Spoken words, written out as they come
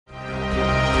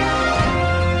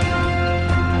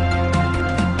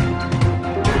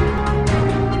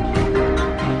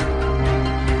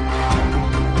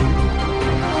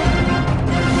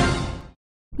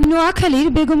নোয়াখালীর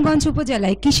বেগমগঞ্জ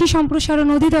উপজেলায় কৃষি সম্প্রসারণ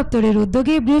অধিদপ্তরের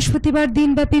উদ্যোগে বৃহস্পতিবার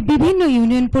দিনব্যাপী বিভিন্ন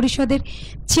ইউনিয়ন পরিষদের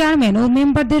চেয়ারম্যান ও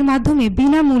মেম্বারদের মাধ্যমে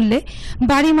বিনামূল্যে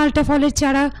বাড়ি মাল্টা ফলের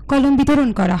চারা কলম বিতরণ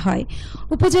করা হয়।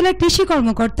 উপজেলা কৃষি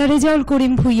কর্মকর্তা রেজাউল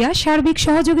করিম ভূঁইয়া সার্বিক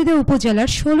সহযোগিতা উপজেলার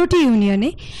 16টি ইউনিয়নে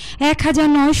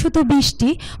 1920টি,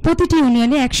 প্রতিটি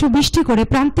ইউনিয়নে 120টি করে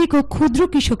প্রান্তিক ও ক্ষুদ্র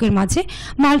কৃষকের মাঝে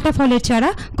মাল্টা ফলের চারা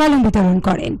কলম বিতরণ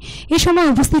করেন। এ সময়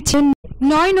উপস্থিত ছিলেন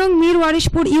 9 নং Mir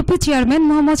Warishpur UP chairman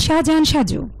Mohammad Shahjahan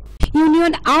Saju,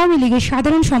 union Awami লীগের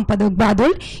সাধারণ সম্পাদক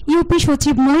বাদল, ইউপি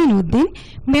সচিব মঈন উদ্দিন,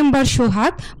 মেম্বার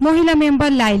সোহাগ, মহিলা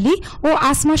মেম্বার লাইলি ও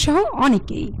আসমা সহ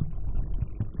অনেকেই।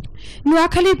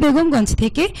 নোয়াখালীর বেগমগঞ্জ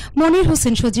থেকে মনির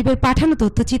হোসেন সজীবের পাঠানো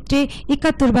তথ্যচিত্রে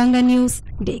 71 বাংলা নিউজ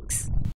ডেস্ক।